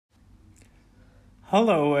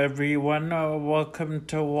Hello, everyone. Welcome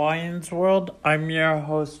to Wyan's World. I'm your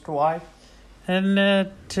host, Y. And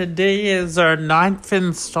today is our 9th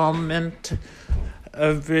installment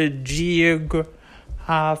of a Geographic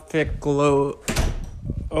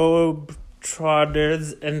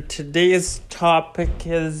Globetrotters. And today's topic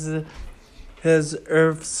is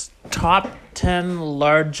Earth's top 10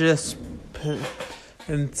 largest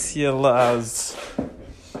peninsulas.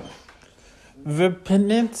 The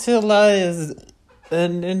peninsula is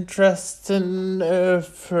an interesting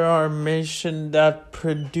formation that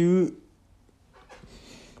protrudes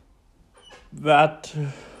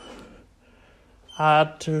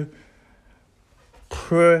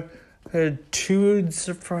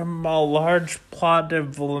from a large plot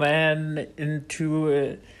of land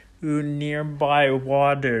into nearby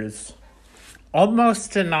waters.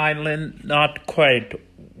 Almost an island, not quite.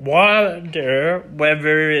 Water,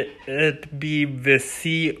 whether it be the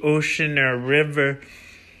sea, ocean, or river,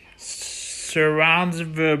 surrounds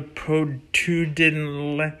the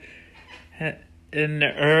protruding in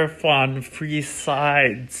earth on three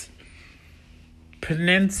sides.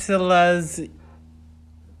 Peninsulas,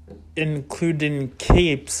 including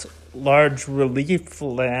capes, large relief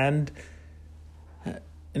land,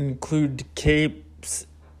 include capes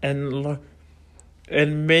and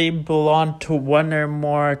may belong to one or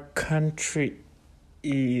more countries.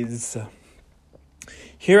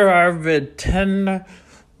 Here are the 10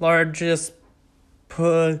 largest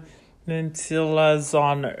peninsulas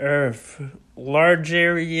on Earth. Large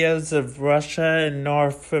areas of Russia and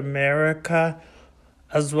North America,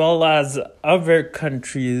 as well as other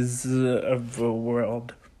countries of the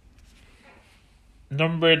world.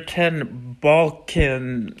 Number 10,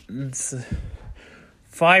 Balkans.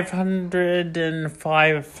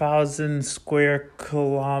 505,000 square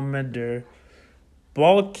kilometers.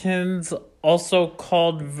 Balkans, also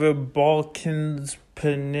called the Balkan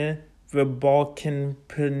Peninsula,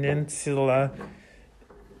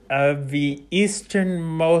 the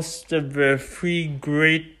easternmost of the three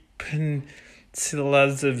great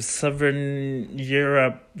peninsulas of southern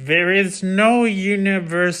Europe. There is no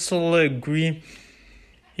universal agreement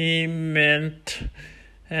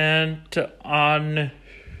and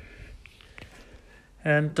on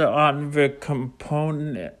the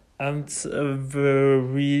components of the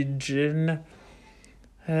region,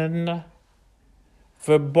 and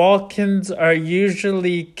the Balkans are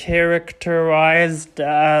usually characterized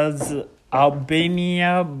as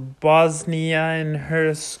Albania, Bosnia and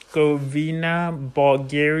Herzegovina,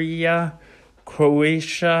 Bulgaria,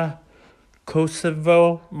 Croatia,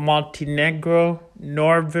 Kosovo, Montenegro,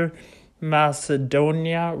 Northern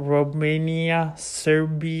Macedonia, Romania,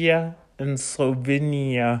 Serbia, and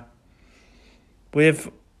Slovenia,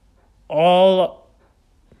 with all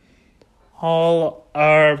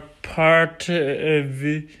are part of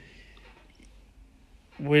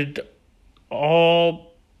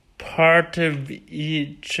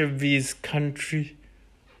each of these countries,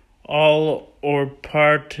 all or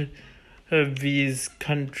part of these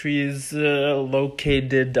countries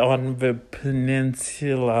located on the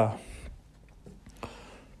peninsula.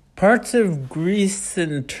 Parts of Greece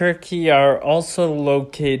and Turkey are also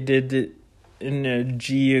located in a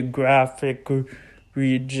geographic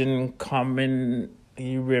region commonly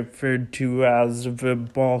referred to as the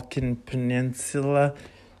Balkan Peninsula.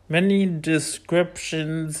 Many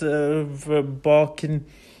descriptions of the Balkan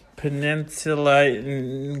Peninsula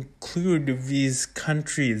include these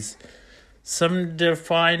countries. Some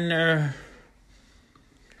define a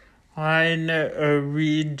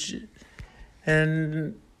region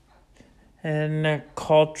and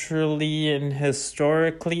culturally and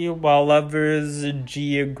historically, while others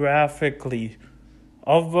geographically.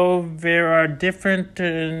 Although there are different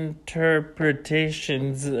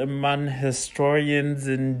interpretations among historians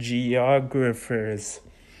and geographers.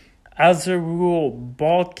 As a rule,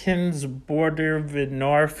 Balkans border the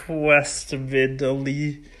northwest of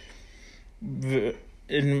Italy,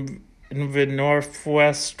 in the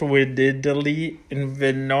northwest with Italy, in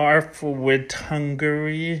the north with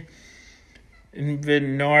Hungary, in the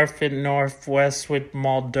north and northwest with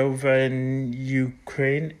Moldova and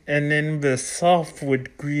Ukraine, and in the south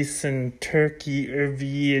with Greece and Turkey or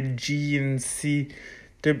the Aegean Sea,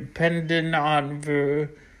 depending on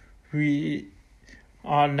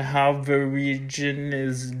how the region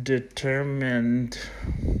is determined.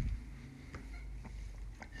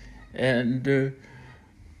 And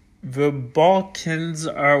the Balkans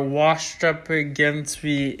are washed up against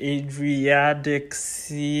the Adriatic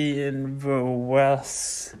Sea in the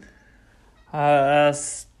west.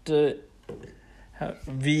 The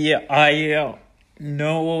Ionian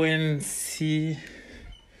Sea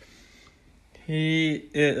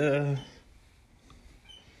Ionian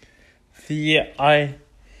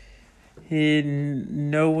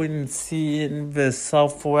Sea in the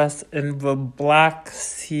southwest and the Black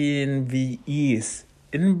Sea in the east.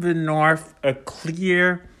 In the north, a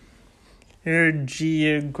clear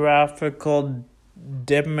geographical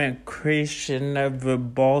demarcation of the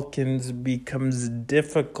Balkans becomes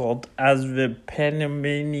difficult as the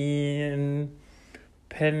Pannonian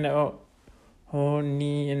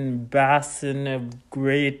basin of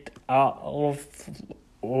Great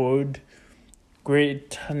Alford,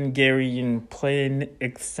 Great Hungarian Plain,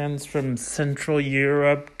 extends from Central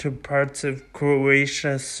Europe to parts of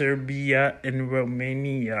Croatia, Serbia, and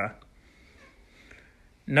Romania.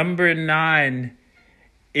 Number 9,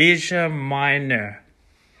 Asia Minor.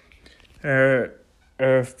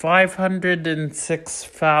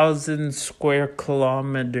 506,000 square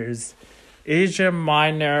kilometers. Asia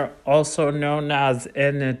Minor, also known as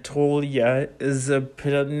Anatolia, is a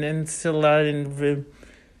peninsula in the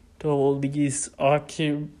Middle East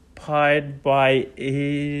occupied by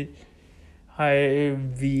the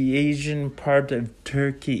Asian part of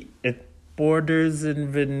Turkey. It borders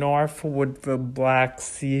in the north with the Black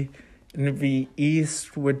Sea, in the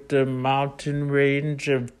east with the mountain range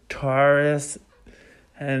of Taurus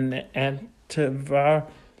and Antavar,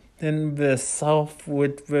 in the south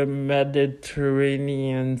with the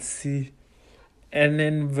Mediterranean Sea, and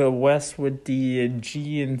in the west with the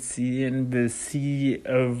Aegean Sea and the Sea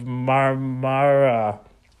of Marmara.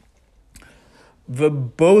 The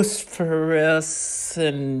Bosphorus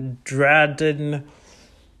and Dardanelles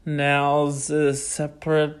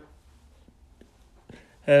separated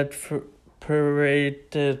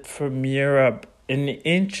from Europe. In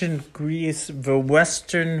ancient Greece, the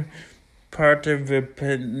western part of the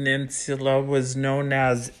peninsula was known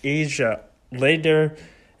as Asia. Later,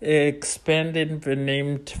 it expanded the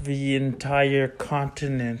name to the entire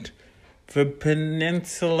continent. The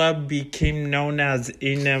peninsula became known as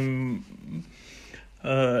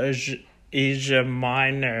Asia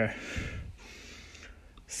Minor.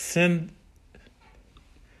 Since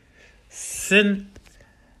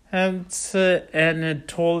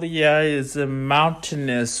Anatolia is a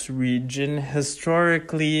mountainous region,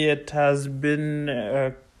 historically it has been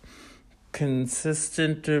a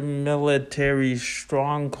consistent military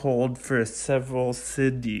stronghold for several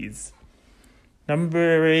cities.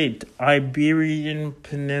 Number 8, Iberian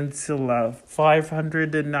Peninsula,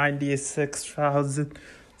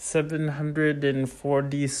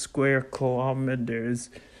 596,740 square kilometers.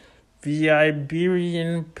 The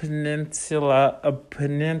Iberian Peninsula, a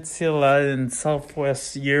peninsula in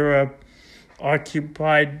southwest Europe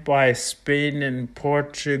occupied by Spain and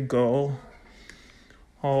Portugal.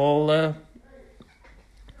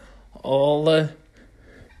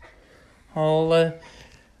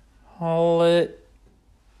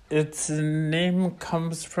 Its name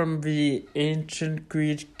comes from the ancient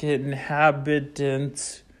Greek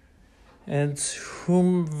inhabitants, and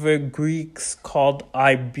whom the Greeks called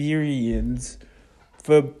Iberians.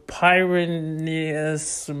 The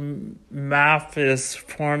Pyrenees Mafiz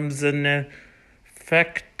forms an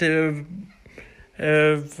effective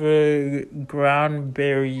ground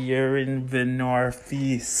barrier in the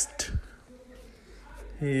northeast.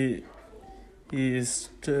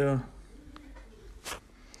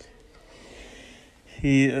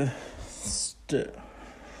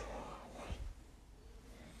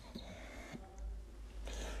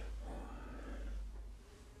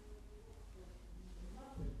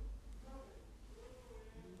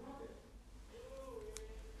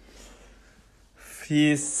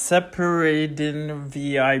 He's separating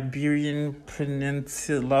the Iberian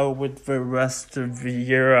Peninsula with the rest of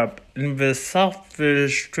Europe. In the south, the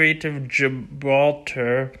Strait of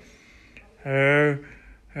Gibraltar,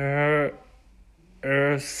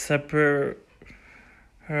 separates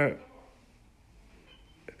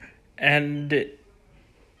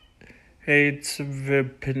the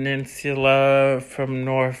peninsula from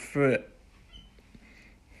North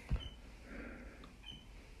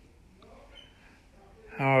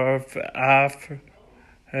of Africa.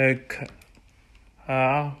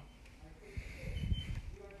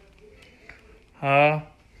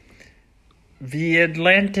 The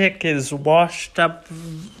Atlantic is washed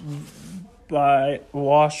by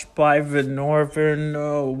the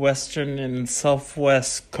northern, western, and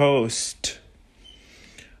southwest coasts.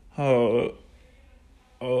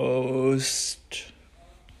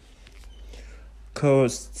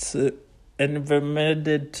 And the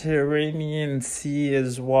Mediterranean Sea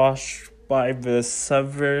is washed by the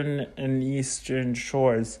southern and eastern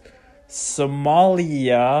shores.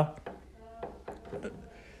 Somalia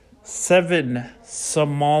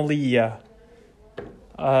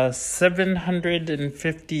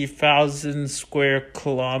 750,000 square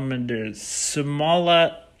kilometers.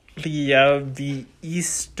 Somalia, the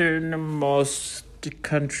easternmost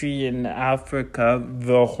country in Africa,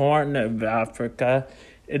 the Horn of Africa.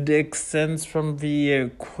 It extends from the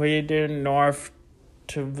equator north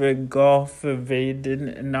to the Gulf of Aden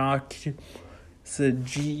and occupies a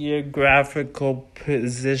geographical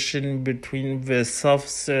position between the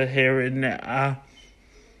sub-Saharan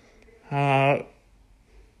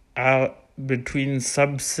between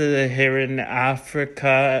sub-Saharan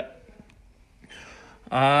Africa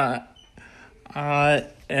and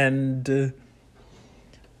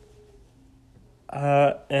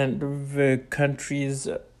the countries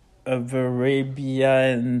of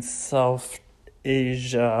Arabia and Southwest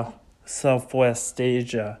Asia.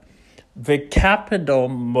 The capital,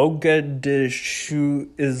 Mogadishu,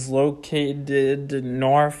 is located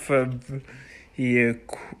north of the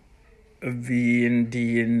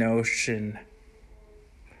Indian Ocean.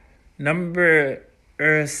 Number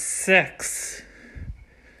 6.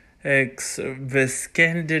 The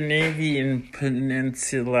Scandinavian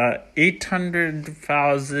Peninsula,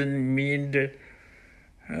 800,000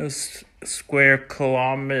 square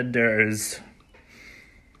kilometers.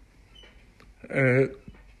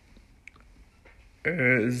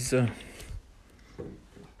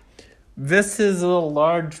 This is a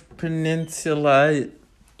large peninsula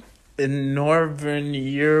in northern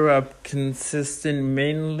Europe, consisting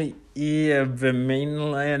mainly of the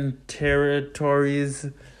mainland territories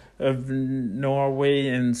of Norway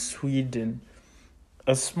and Sweden.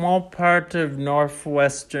 A small part of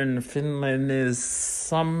northwestern Finland is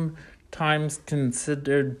sometimes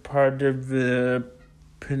considered part of the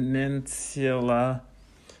peninsula.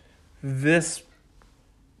 This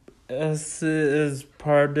is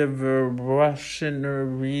part of a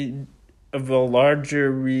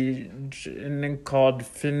larger region called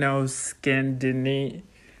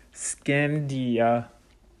Finno-Scandia,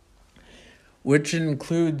 which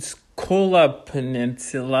includes Kola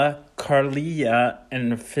Peninsula, Karelia,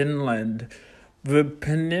 and Finland. The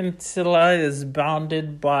peninsula is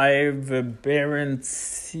bounded by the Barents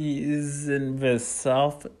Seas in the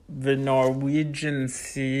south, the Norwegian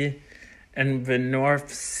Sea, and the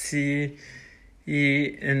North Sea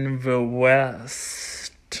in the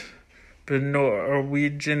west. The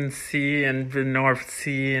Norwegian Sea and the North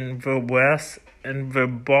Sea in the west, and the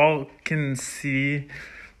Balkan Sea,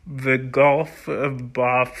 the Gulf of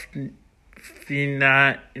Bothnia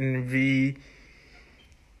in the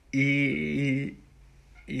east.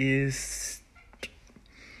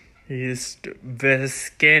 The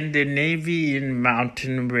Scandinavian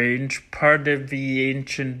mountain range, part of the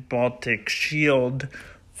ancient Baltic Shield,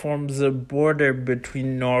 forms a border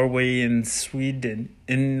between Norway and Sweden.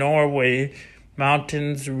 In Norway,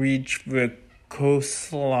 mountains reach the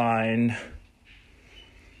coastline.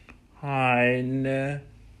 And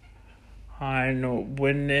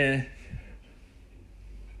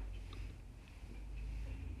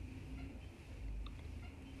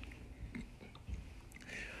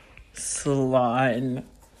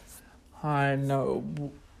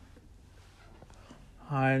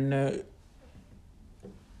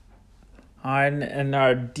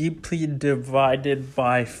are deeply divided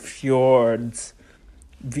by fjords.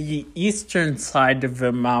 The eastern side of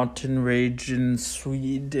the mountain range in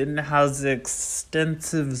Sweden has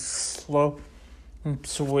extensive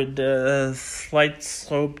slopes with a slight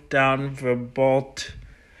slope down the Baltic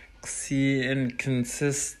Sea and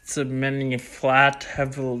consists of many flat,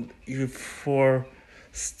 heavily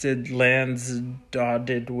forested lands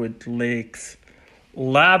dotted with lakes.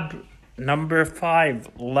 Number 5,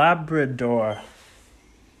 Labrador.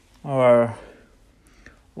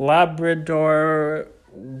 Labrador,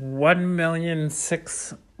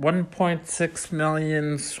 1.6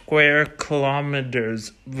 million square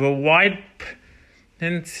kilometers. The wide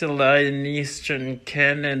peninsula in eastern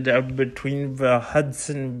Canada between the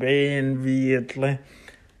Hudson Bay and the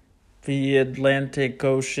Atlantic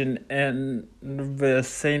Ocean and the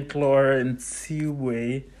St. Lawrence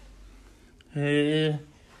Seaway.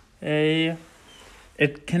 It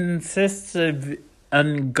consists of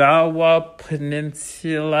Angawa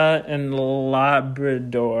Peninsula and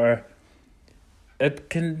Labrador.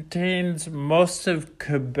 It contains most of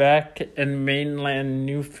Quebec and mainland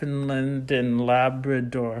Newfoundland and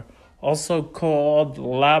Labrador, also called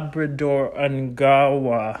Labrador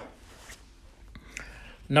Angawa.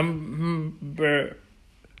 Number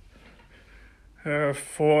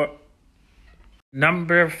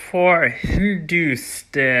 4,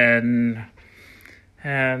 Hindustan,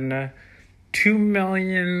 and 2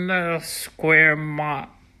 million square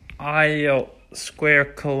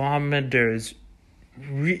kilometers.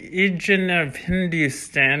 region of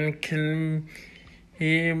Hindustan can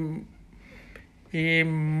be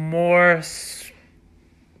more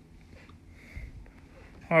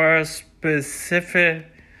or specifically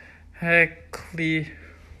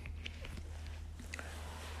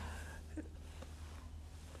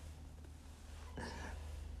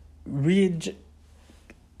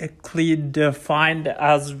defined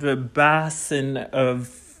as the basin of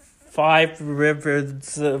 5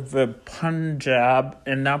 rivers of the Punjab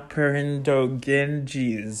and Upper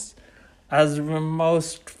Indo-Ganges, as the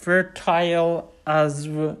most fertile, as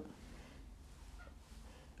the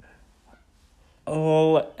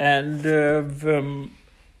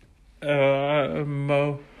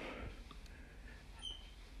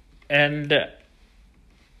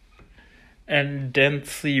and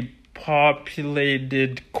densely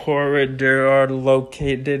populated corridor are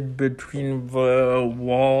located between the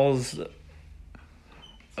walls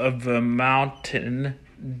of a mountain,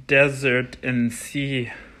 desert, and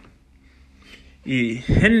sea.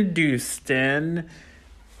 Hindustan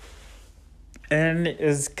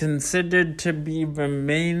is considered to be the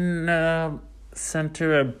main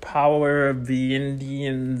center of power of the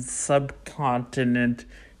Indian subcontinent,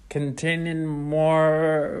 containing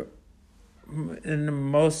most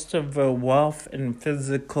of the wealth and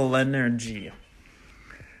physical energy.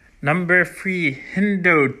 Number 3,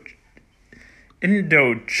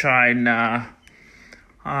 Indochina.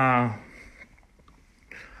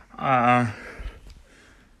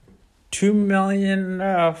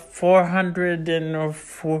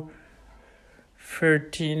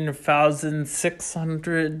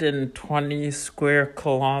 2,413,620 square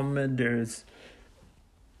kilometers.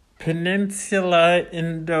 Peninsula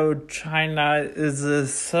Indochina is a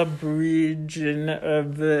sub-region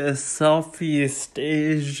of Southeast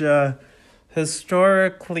Asia.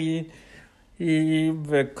 Historically,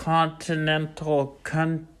 the continental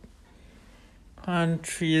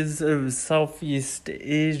countries of Southeast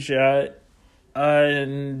Asia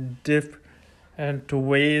in different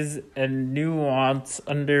ways and nuance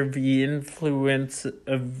under the influence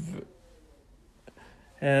of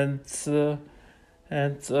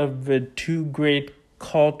the two great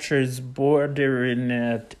cultures bordering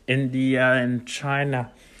it, India and China.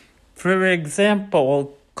 For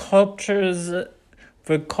example, the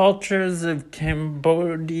cultures of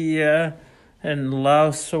Cambodia and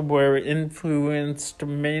Laos were influenced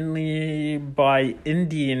mainly by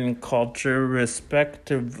Indian culture,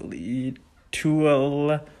 respectively, to a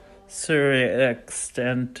lesser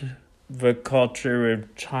extent the culture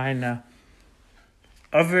of China.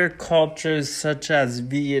 Other cultures, such as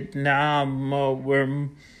Vietnam, were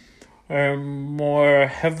more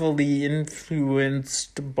heavily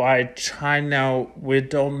influenced by China,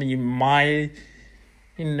 with only minor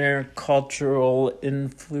cultural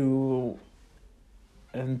influences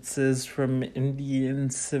from Indian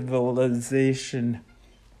civilization,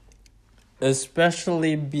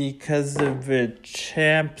 especially because of the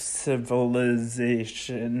Champ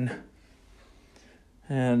civilization.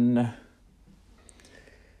 And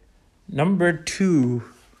number 2,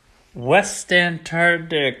 West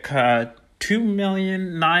Antarctica,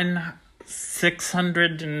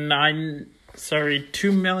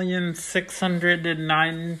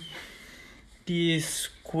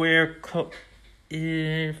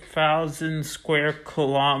 square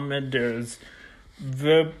kilometers.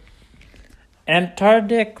 The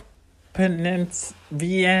Antarctic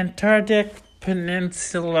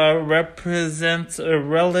Peninsula represents a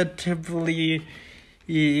relatively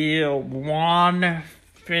one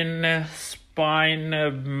thin spine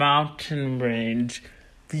of mountain range.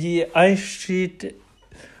 The ice sheet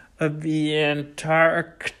of the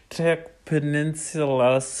Antarctic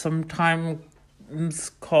Peninsula, sometimes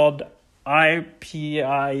called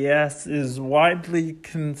IPIS, is widely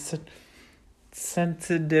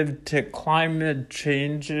sensitive to climate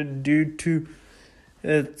change due to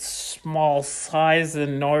its small size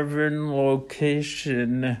and northern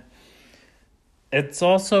location. It's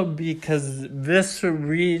also because this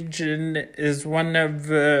region is one of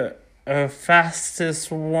the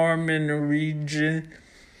fastest warming regions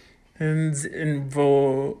in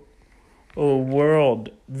the world.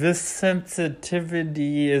 This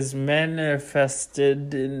sensitivity is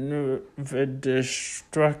manifested in the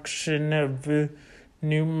destruction of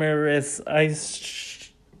numerous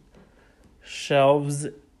ice shelves,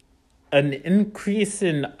 an increase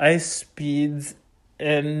in ice speeds,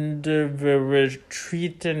 and the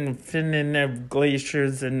retreat and thinning of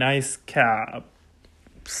glaciers and ice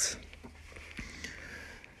caps.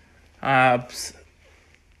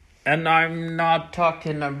 And I'm not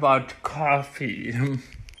talking about coffee.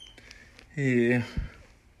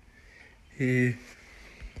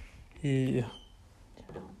 Yeah.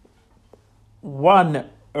 1.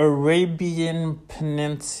 Arabian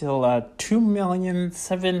Peninsula,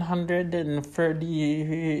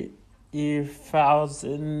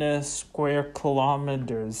 2,730,000 square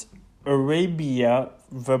kilometers. Arabia,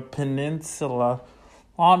 the peninsula,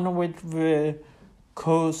 on which the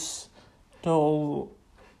coastal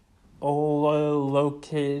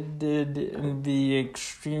located in the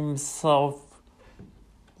extreme south.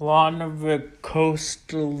 Along the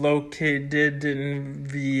coast located in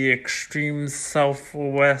the extreme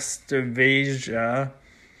southwest of Asia.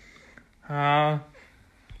 The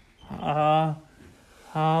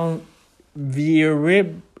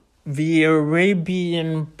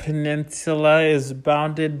Arabian Peninsula is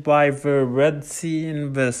bounded by the Red Sea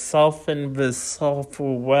in the south and the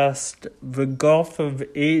southwest, the Gulf of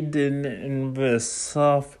Aden in the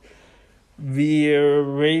south, the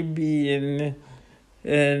Arabian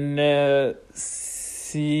Sea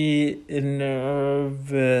in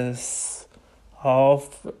the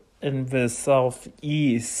south and the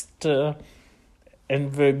southeast, and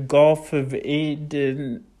the Gulf of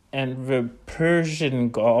Aden and the Persian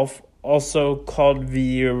Gulf, also called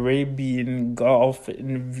the Arabian Gulf,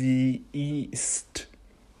 in the east.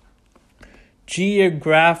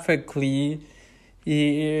 Geographically,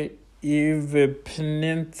 the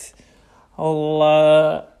peninsula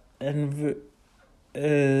and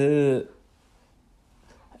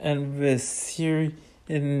the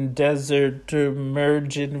Syrian desert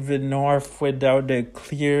merge in the north without a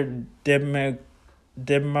clear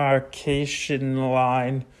demarcation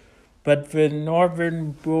line, but the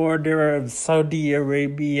northern border of Saudi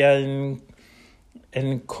Arabia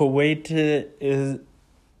and Kuwait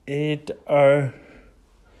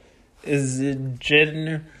is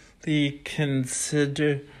generally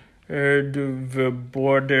considered the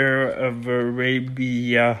border of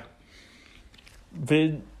Arabia.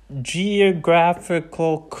 The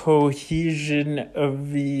geographical cohesion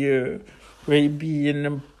of the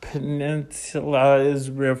Arabian Peninsula is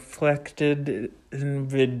reflected in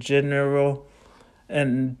the general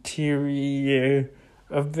interior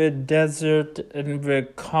of the desert and the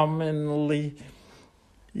commonly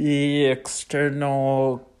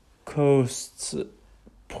external coasts.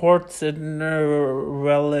 Ports and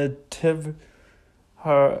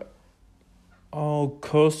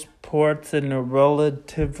coast ports and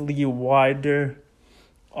relatively wider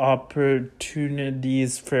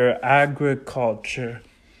opportunities for agriculture.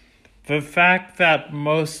 The fact that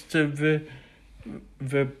most of the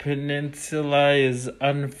peninsula is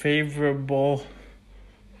unfavorable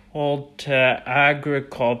to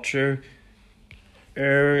agriculture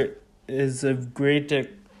is of great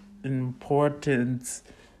importance.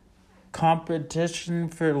 Competition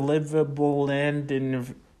for livable land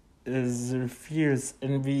is fierce,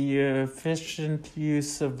 and the efficient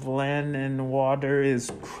use of land and water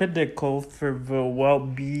is critical for the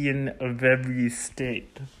well-being of every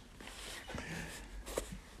state.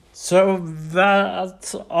 So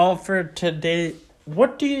that's all for today.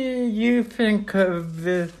 What do you think of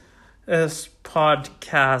this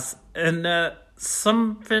podcast? And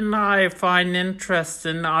something I find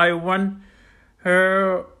interesting, I wonder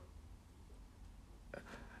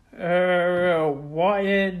why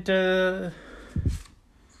it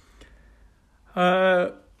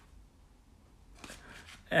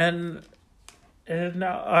and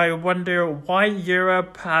I wonder why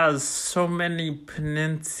Europe has so many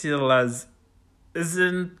peninsulas.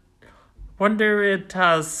 Wonder it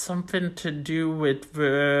has something to do with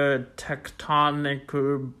the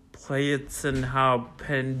tectonic plates and how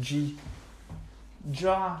Pangea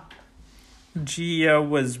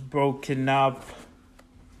was broken up.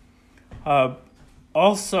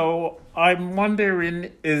 Also, I'm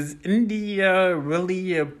wondering, is India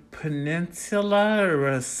really a peninsula or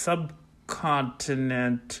a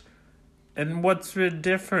subcontinent? And what's the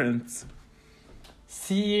difference?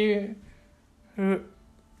 See you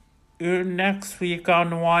next week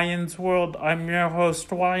on Wyan's World. I'm your host,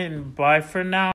 Wyan. Bye for now.